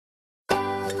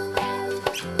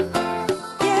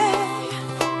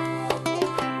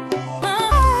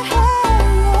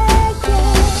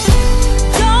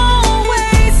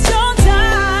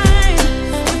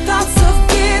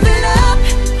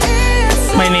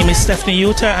name is Stephanie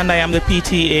Yuta and I am the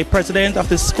PTA president of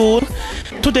the school.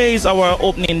 Today is our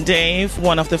opening day,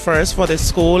 one of the first for the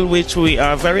school, which we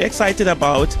are very excited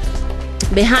about.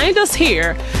 Behind us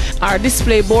here are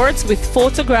display boards with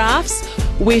photographs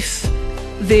with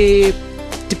the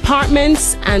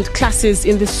departments and classes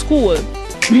in the school.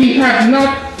 We have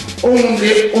not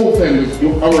only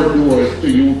opened our doors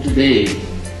to you today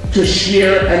to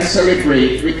share and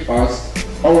celebrate with us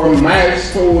our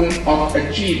milestone of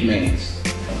achievements.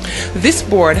 This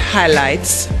board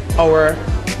highlights our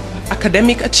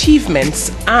academic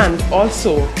achievements and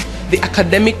also the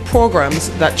academic programs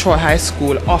that Troy High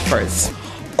School offers.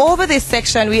 Over this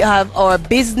section we have our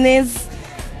business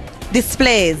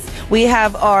displays. We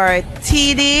have our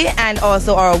TD and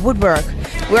also our woodwork.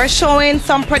 We're showing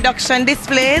some production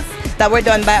displays that were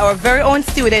done by our very own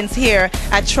students here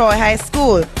at Troy High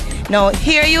School. Now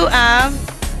here you have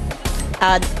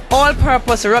an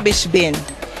all-purpose rubbish bin.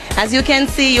 As you can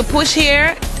see, you push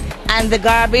here and the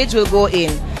garbage will go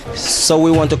in. So we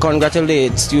want to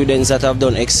congratulate students that have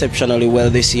done exceptionally well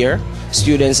this year,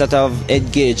 students that have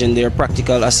engaged in their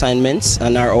practical assignments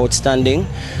and are outstanding.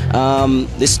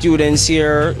 The students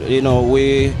here,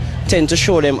 we tend to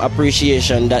show them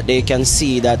appreciation, that they can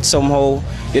see that somehow,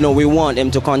 we want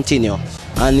them to continue.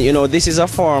 And, this is a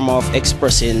form of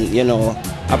expressing,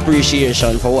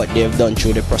 appreciation for what they've done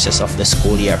through the process of the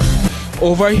school year.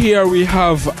 Over here we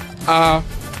have a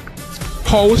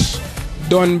house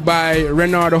done by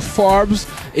Renardo Forbes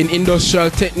in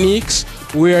Industrial Techniques,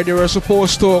 where they were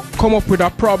supposed to come up with a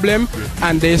problem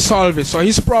and they solve it. So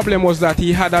his problem was that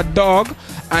he had a dog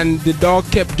and the dog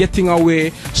kept getting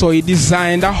away, so he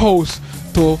designed a house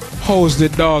to house the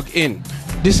dog in.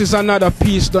 This is another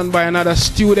piece done by another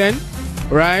student,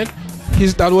 right?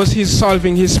 That was his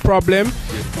solving his problem.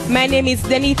 My name is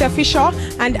Denita Fisher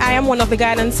and I am one of the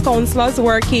guidance counselors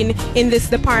working in this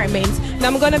department. Now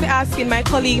I'm going to be asking my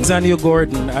colleague Daniel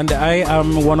Gordon, and I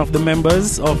am one of the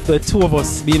members of the two of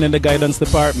us being in the guidance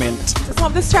department. Some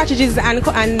of the strategies and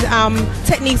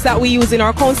techniques that we use in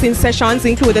our counseling sessions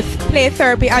include the play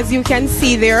therapy, as you can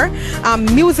see there,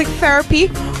 music therapy,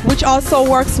 which also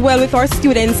works well with our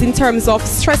students in terms of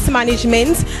stress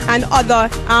management and other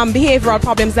behavioral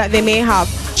problems that they may have.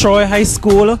 Troy High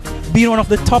School, being one of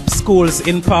the top schools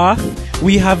in PATH,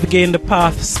 we have gained the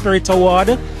PATH Spirit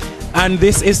Award, and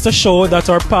this is to show that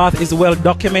our PATH is well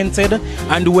documented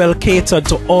and well catered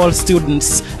to all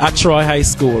students at Troy High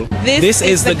School. This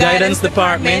is the Guidance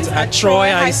Department at Troy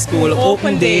High School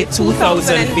Open Day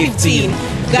 2015,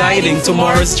 guiding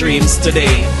tomorrow's dreams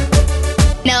today.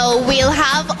 Now we'll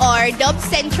have our Dub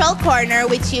Central Corner,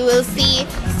 which you will see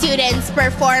students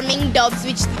performing dubs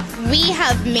which we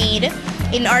have made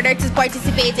in order to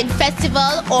participate in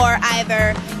festival or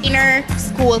either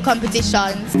inter-school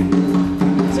competitions.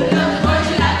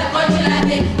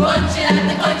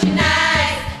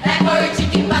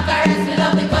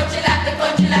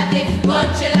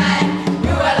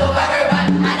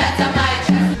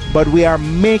 But we are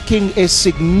making a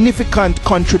significant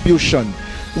contribution.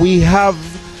 We have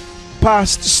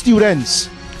past students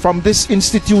from this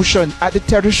institution at the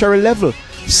tertiary level,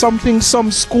 something some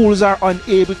schools are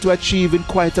unable to achieve in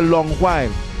quite a long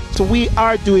while. So we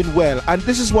are doing well, and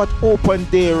this is what Open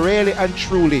Day really and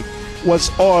truly was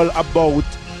all about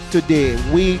today.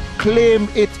 We claim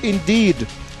it indeed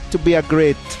to be a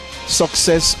great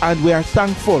success, and we are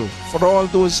thankful for all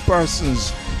those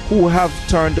persons who have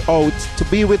turned out to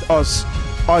be with us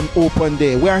on Open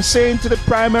Day. We are saying to the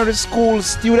primary school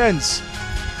students,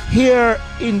 here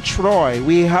in Troy,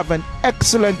 we have an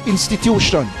excellent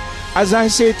institution. As I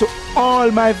say to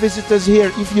all my visitors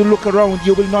here, if you look around,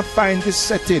 you will not find this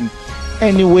setting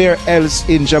anywhere else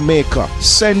in Jamaica.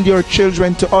 Send your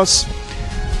children to us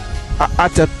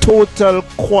at a total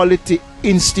quality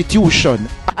institution.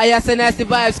 I send us the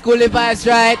vibes, school the vibes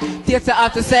right. Theatre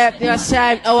after set, you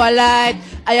shine our light.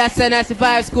 I send us the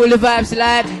vibes, school the vibes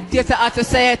light. Theatre after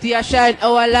set, you shine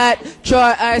our light.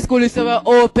 Troy High School is our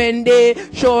open day.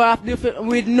 Show up different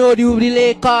with no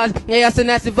delay cause. I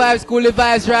send us the vibes, school the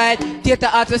vibes right. Theatre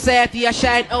after set, you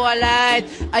shine our light.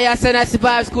 I send us the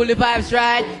vibes, school the vibes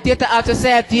right. Theatre after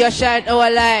set, you shine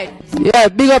our light. Yeah,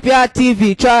 big up your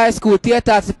TV, Troy High School,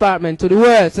 Theatre Arts Department to the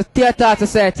world. So Theatre Arts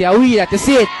Society, we that to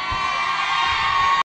see it.